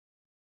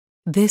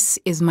This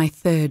is my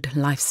third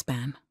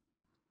lifespan.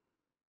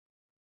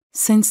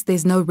 Since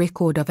there's no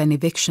record of an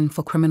eviction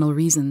for criminal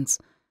reasons,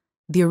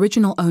 the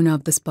original owner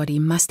of this body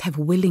must have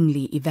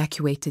willingly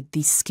evacuated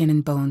these skin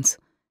and bones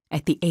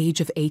at the age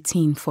of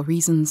 18 for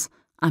reasons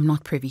I'm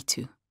not privy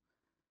to.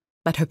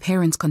 But her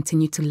parents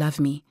continue to love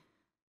me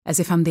as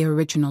if I'm their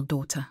original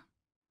daughter.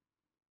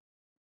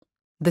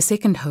 The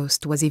second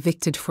host was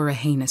evicted for a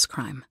heinous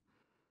crime.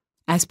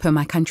 As per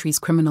my country's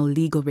criminal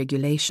legal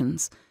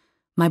regulations,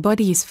 my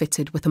body is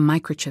fitted with a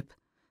microchip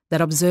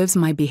that observes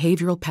my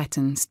behavioral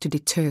patterns to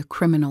deter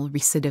criminal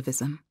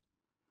recidivism.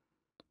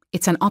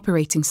 It's an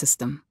operating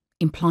system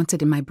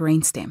implanted in my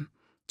brainstem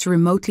to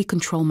remotely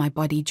control my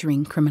body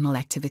during criminal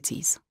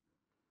activities.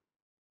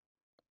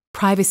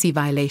 Privacy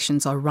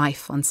violations are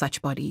rife on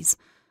such bodies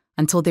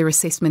until their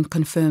assessment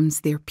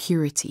confirms their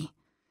purity,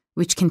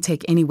 which can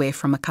take anywhere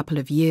from a couple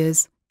of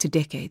years to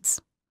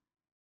decades.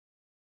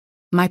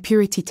 My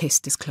purity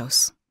test is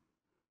close,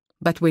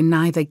 but we're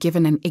neither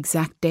given an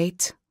exact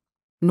date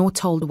nor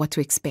told what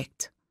to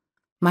expect,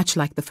 much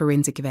like the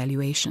forensic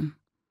evaluation.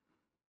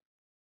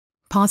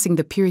 Passing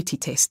the purity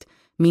test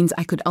means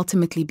I could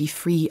ultimately be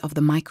free of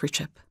the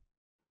microchip.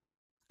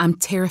 I'm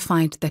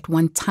terrified that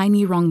one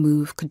tiny wrong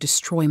move could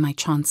destroy my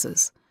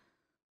chances.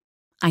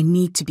 I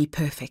need to be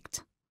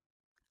perfect.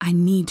 I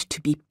need to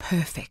be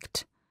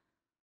perfect.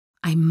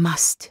 I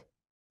must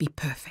be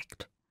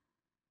perfect.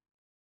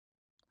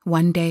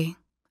 One day,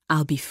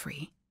 I'll be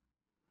free.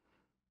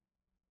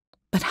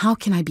 But how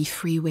can I be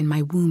free when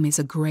my womb is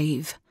a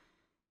grave,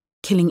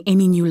 killing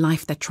any new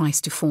life that tries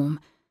to form,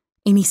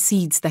 any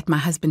seeds that my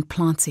husband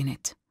plants in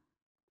it?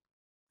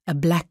 A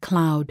black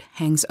cloud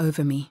hangs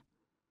over me.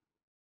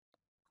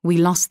 We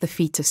lost the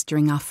fetus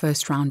during our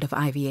first round of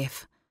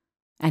IVF,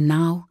 and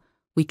now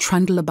we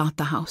trundle about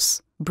the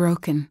house,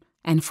 broken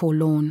and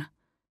forlorn,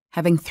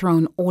 having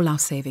thrown all our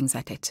savings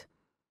at it.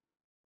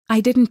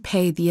 I didn't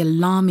pay the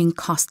alarming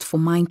cost for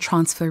mind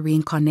transfer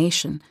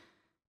reincarnation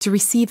to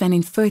receive an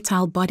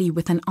infertile body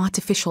with an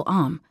artificial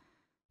arm,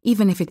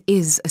 even if it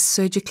is a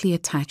surgically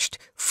attached,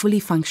 fully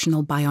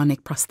functional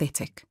bionic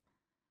prosthetic.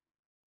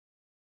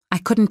 I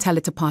couldn't tell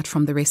it apart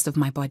from the rest of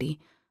my body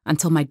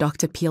until my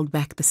doctor peeled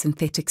back the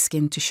synthetic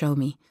skin to show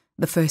me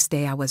the first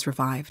day I was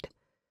revived.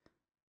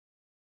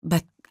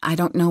 But I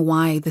don't know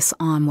why this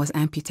arm was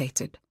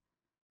amputated.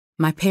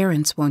 My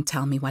parents won't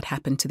tell me what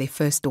happened to their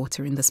first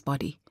daughter in this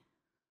body.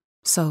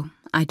 So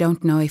I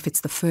don't know if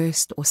it's the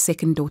first or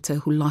second daughter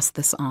who lost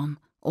this arm,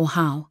 or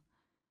how.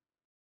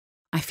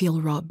 I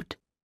feel robbed.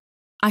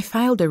 I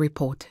filed a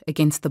report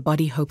against the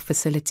Body Hope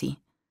facility.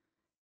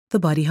 The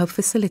Body Hope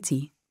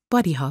facility,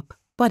 Body Hope,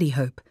 Body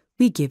Hope,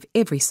 we give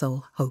every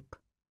soul hope.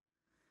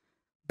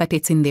 But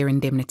it's in their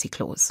indemnity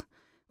clause,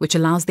 which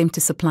allows them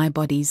to supply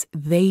bodies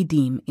they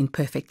deem in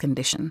perfect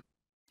condition,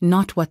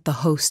 not what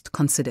the host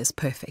considers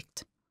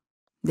perfect.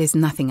 There's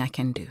nothing I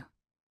can do.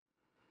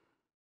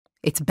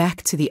 It's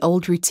back to the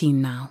old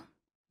routine now,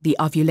 the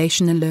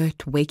ovulation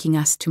alert waking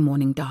us to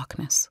morning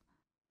darkness.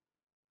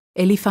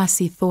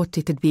 Elifasi thought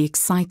it'd be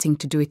exciting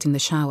to do it in the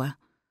shower,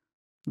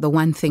 the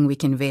one thing we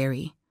can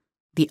vary,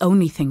 the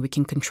only thing we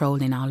can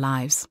control in our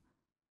lives.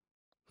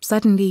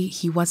 Suddenly,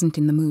 he wasn't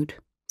in the mood,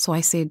 so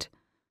I said,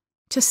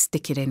 "Just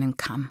stick it in and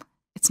come.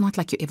 It's not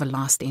like you ever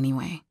last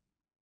anyway."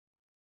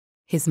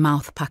 His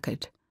mouth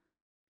puckered.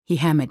 He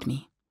hammered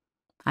me.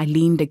 I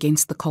leaned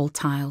against the cold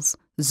tiles,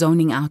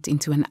 zoning out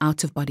into an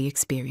out-of-body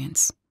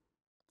experience.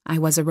 I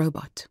was a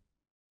robot.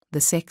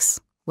 The sex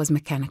was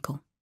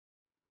mechanical.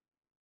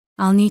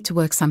 I'll need to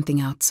work something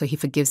out so he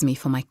forgives me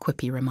for my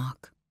quippy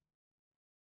remark.